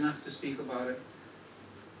is not enough to speak about it.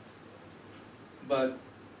 But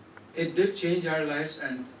it did change our lives,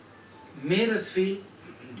 and made us feel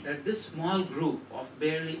that this small group of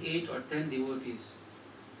barely 8 or 10 devotees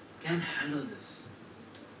can handle this.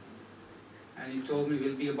 And he told me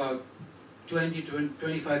we'll be about 20 to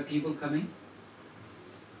 25 people coming.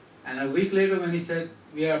 And a week later when he said,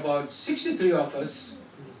 we are about 63 of us,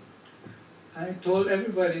 I told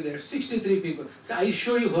everybody there are 63 people. So are you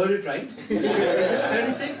sure you heard it right? Is it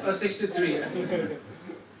 36 or 63?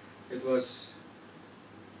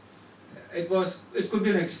 It could be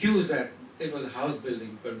an excuse that it was a house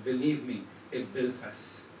building, but believe me, it built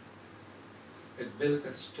us. It built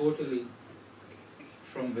us totally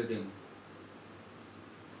from within.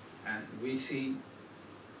 And we see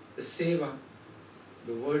the seva,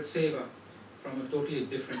 the word seva, from a totally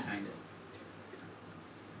different angle.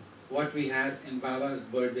 What we had in Baba's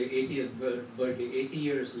birthday, 80th birthday, 80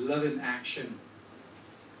 years, love in action.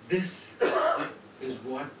 This is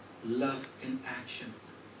what love in action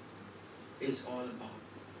is all about.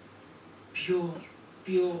 Pure,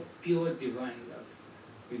 pure, pure divine love,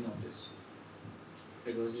 we noticed.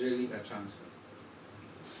 It was really a transfer.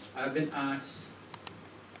 I've been asked,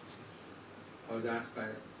 I was asked by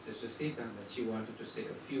Sister Sita that she wanted to say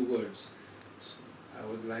a few words. So I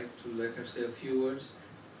would like to let her say a few words.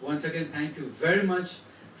 Once again, thank you very much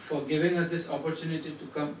for giving us this opportunity to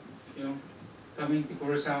come, coming to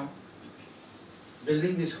Curacao,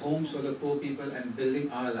 building these homes for the poor people and building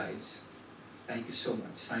our lives. Thank you so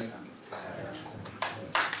much. Sai Ram.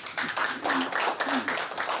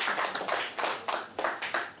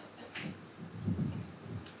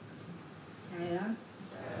 Sai Ram.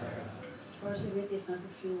 First of it is not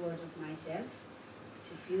a few words of myself.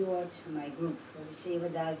 It's a few words for my group, for the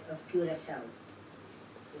Sevadas of Curacao.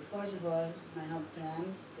 So first of all, my humble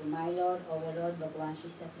prayers to my Lord, our Lord, Bhagwan Shri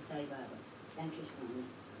Sati Sai Baba. Thank you, Swami.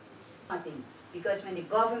 Nothing, because when the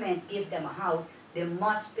government gives them a house, they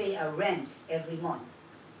must pay a rent every month.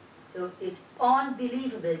 So it's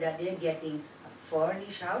unbelievable that they're getting a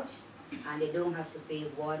furnished house and they don't have to pay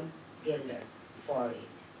 1 guilder for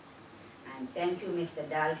it. And thank you, Mr.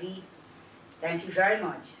 Dalvi. Thank you very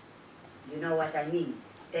much. You know what I mean.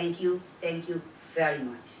 Thank you very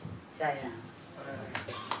much. Sai Ram.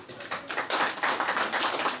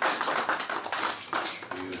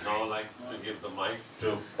 We would now like to give the mic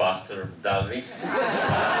to Pastor Dalvi.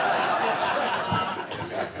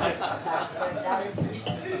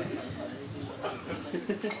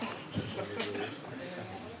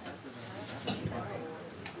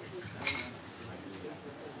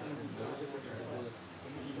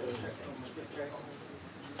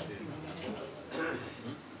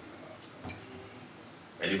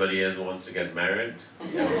 Anybody else who wants to get married?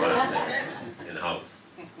 In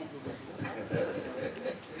house.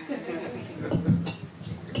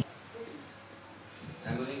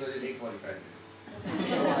 I'm only going to take 45 minutes.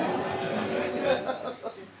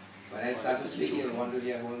 When I start to speak, you'll want to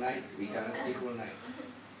hear whole night. We cannot speak whole night.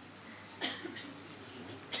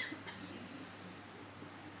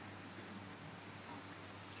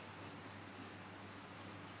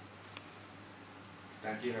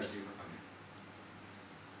 Thank you, Hershey, for coming.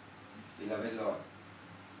 Beloved Lord,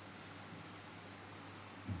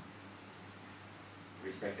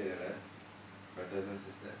 respected elders, brothers and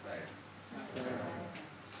sisters,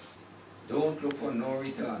 don't look for no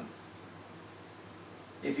return.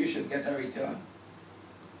 If you should get a return,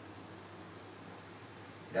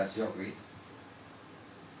 that's your grace.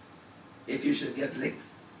 If you should get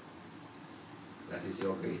licks, that is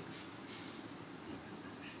your grace.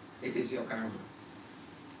 It is your karma.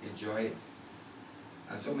 Enjoy it.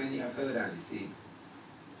 And so many have heard and seen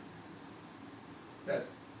that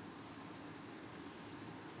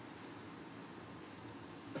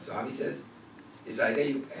Swami says, it's either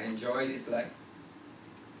you enjoy this life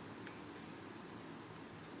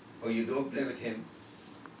or you don't play with him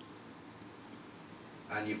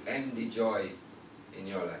and you end the joy in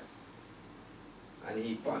your life. And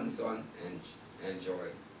he puns on enjoy.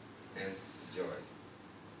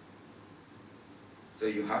 So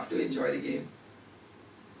you have to enjoy the game.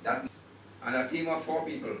 And a team of 4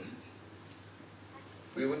 people,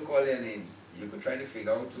 we wouldn't call their names. You could try to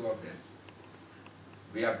figure out 2 of them.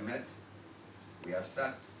 We have met, we have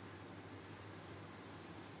sat.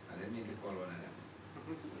 I didn't mean to call one of them.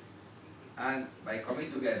 And by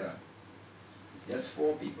coming together, just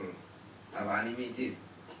 4 people have animated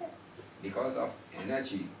because of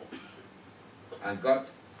energy and got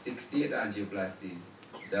 68 angioplasties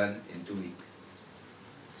done in 2 weeks.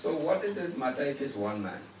 So what does this matter if it's one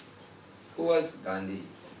man? Who was Gandhi?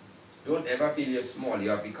 Don't ever feel you're small, you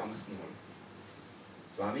have become small.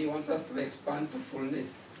 Swami wants us to expand to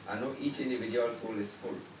fullness and know each individual soul is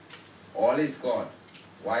full. All is God.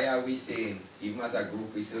 Why are we saying, even as a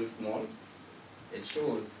group we're still small? It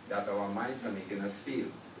shows that our minds are making us feel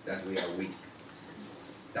that we are weak.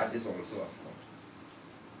 That is also a fault.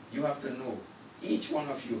 You have to know, each one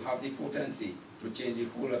of you have the potency to change the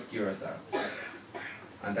whole of Curacao.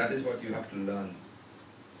 And that is what you have to learn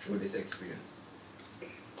through this experience.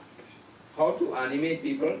 How to animate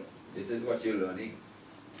people, this is what you're learning.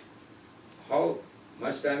 How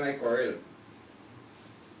much time I quarrel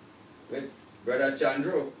with Brother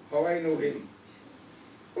Chandro, how I know him.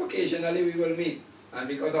 Occasionally we will meet, and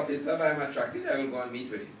because of his love I am attracted, I will go and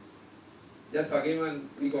meet with him. Just hug him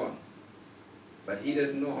and be gone. But he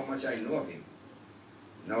doesn't know how much I know of him.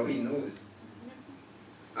 Now he knows.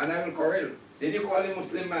 And I will quarrel. Did you call a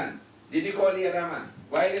Muslim man? Did you call the other man?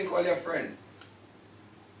 Why didn't you call your friends?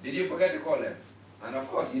 Did you forget to call them? And of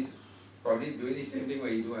course he's probably doing the same thing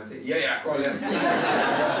where you do and say, yeah, call them. Why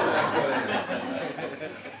should I call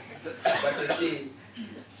them? But you see,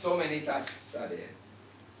 so many tasks are there.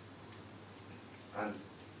 And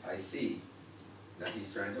I see that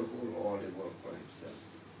he's trying to hold all the work for himself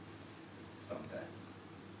sometimes.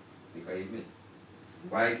 Because even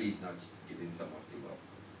why he's not giving some of the work.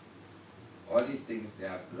 All these things they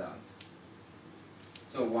have learned.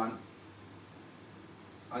 So one,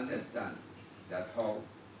 understand that how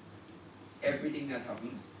everything that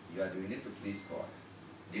happens, you are doing it to please God.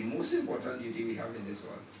 The most important duty we have in this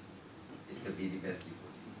world is to be the best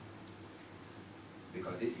devotee.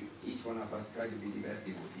 Because if each one of us try to be the best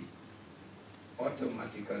devotee,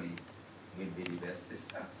 automatically we'll be the best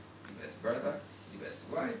sister, the best brother, the best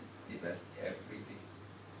wife, the best everything.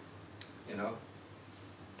 You know?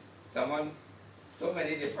 So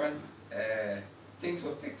many different things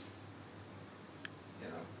were fixed. You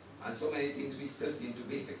know? And so many things we still seem to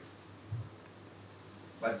be fixed.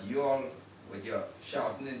 But you all, with your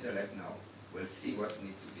sharpened intellect now, will see what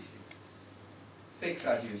needs to be fixed. Fix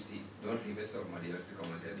as you see. Don't leave it somebody else to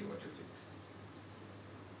come and tell you what to fix.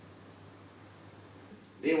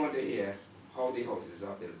 They want to hear how the houses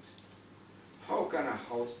are built. How can a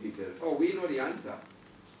house be built? Oh, we know the answer.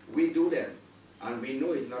 We do them. And we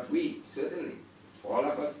know it's not we, certainly. All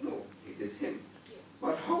of us know it is him.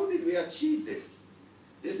 But how did we achieve this?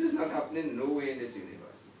 This is not happening nowhere in this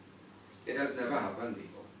universe. It has never happened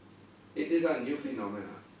before. It is a new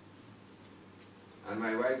phenomenon. And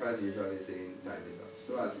my wife, as usual, is saying time is up.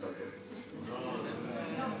 So I'll stop there.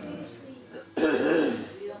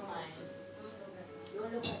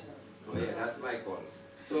 Oh yeah, that's my call.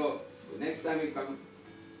 So next time you come,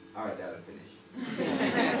 alright, I'll finish.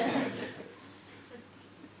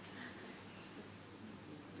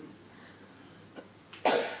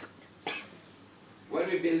 When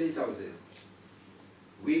we build these houses,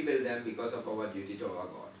 we build them because of our duty to our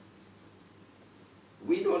God.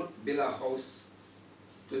 We don't build a house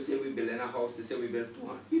to say we're building a house, to say we build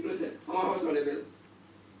 200. People say, how much house will they build?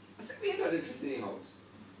 I said, we're not interested in a house.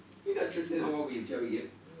 We're not interested in how much wheelchair we give,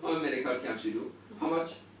 how many medical camps we do, how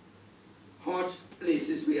much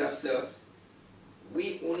places we have served.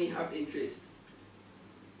 We only have interest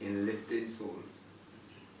in lifting souls.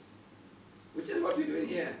 Which is what we're doing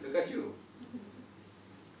here. Look at you.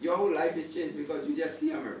 Your whole life is changed because you just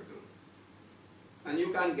see a miracle. And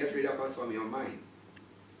you can't get rid of us from your mind.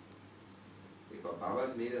 Because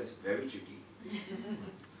Baba's made us very tricky.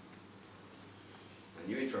 And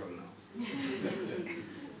you're in trouble now.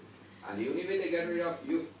 And the only way to get rid of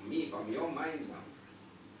me from your mind now,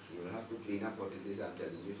 you will have to clean up what it is I'm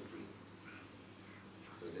telling you to clean.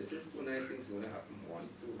 So this is two nice things going to happen. 1,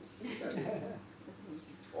 2. Look at this.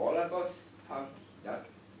 All of us have that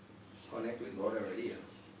connect with God already. You know?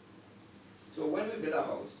 So when we build a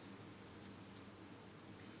house,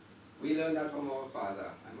 we learn that from our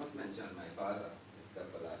father. I must mention my father, Mr.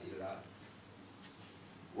 Paladila.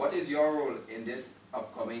 What is your role in this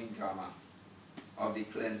upcoming drama of the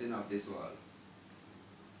cleansing of this world?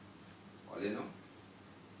 All you know?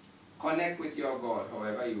 Connect with your God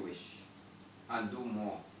however you wish and do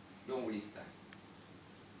more. Don't waste time.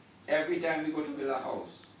 Every time we go to build a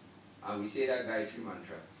house and we say that Gayatri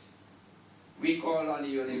mantra, we call on the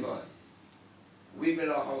universe. We build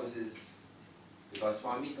our houses because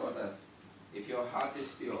Swami taught us, if your heart is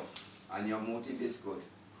pure and your motive is good,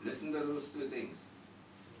 listen to those two things.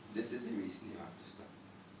 This is the reason you have to stop.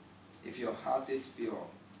 If your heart is pure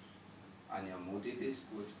and your motive is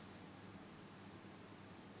good,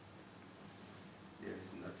 there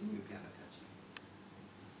is nothing you cannot achieve.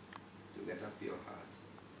 To get a pure heart,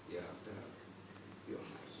 you have to have pure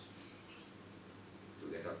mind. To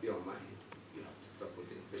get a pure mind, you have to stop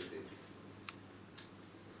putting faith in it.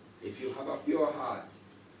 If you have a pure heart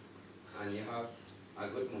and you have a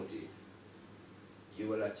good motive, you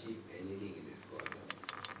will achieve anything in this God's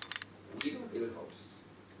house. We don't build house.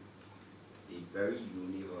 The very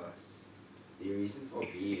universe, the reason for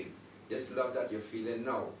being, this love that you're feeling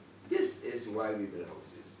now, this is why we build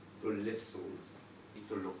houses, to lift souls,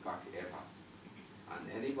 to look back ever.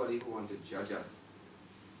 And anybody who wants to judge us,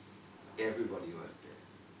 everybody was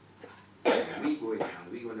there. And we go in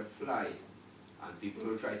and we're going to fly, and people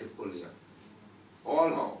will try to pull you. All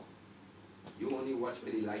how? You only watch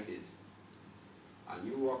where the light is, and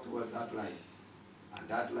you walk towards that light, and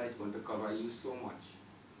that light going to cover you so much.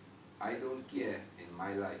 I don't care in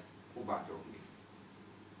my life who battle me.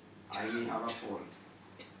 I may have a fault.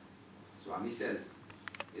 Swami says,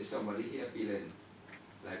 is somebody here feeling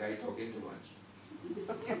like I talking too much?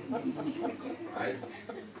 Right?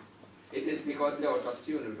 It is because they're out of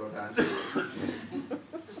tune with what I'm saying.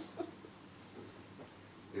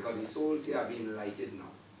 Because the souls here are being lighted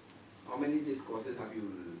now. How many discourses have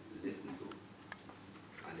you listened to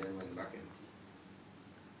and then went back empty?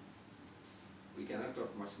 We cannot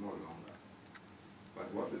talk much more longer.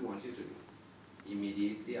 But what we want you to do,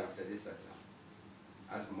 immediately after this exam,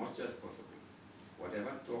 as much as possible,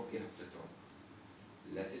 whatever talk you have to talk,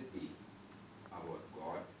 let it be about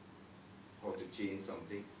God, how to change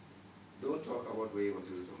something. Don't talk about what you want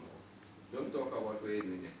to do tomorrow. Don't talk about what you're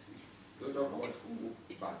doing next week. Don't talk about who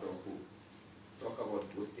battle who. Talk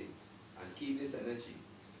about good things. And keep this energy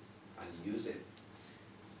and use it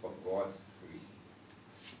for God's reason.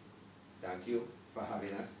 Thank you for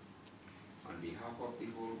having us. On behalf of the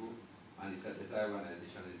whole group and the Satisfied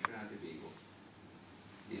Organization in Trinidad and Tobago,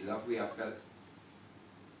 the love we have felt,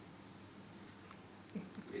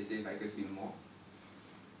 we say if I could feel more,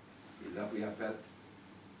 the love we have felt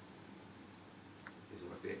is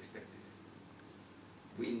what we expected.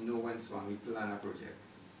 We know when Swami plan a project,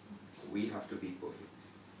 we have to be perfect.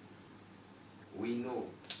 We know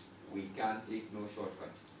we can't take no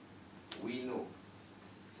shortcut. We know.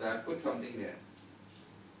 So I put something there.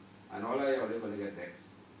 And all I already going to get vexed.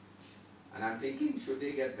 And I'm thinking, should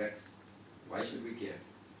they get vexed? Why should we care?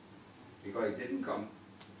 Because it didn't come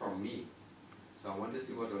from me. So I want to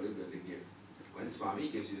see what Olive going to give. When Swami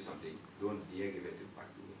gives you something, don't dare give it back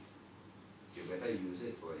to me. You better use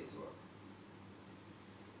it for his work.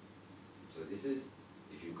 So this is,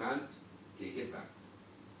 if you can't take it back,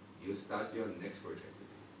 you start your next project with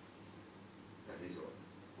this. That is all.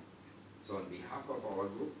 So on behalf of our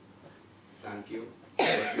group, thank you.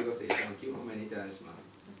 We will say thank you how many times, ma'am?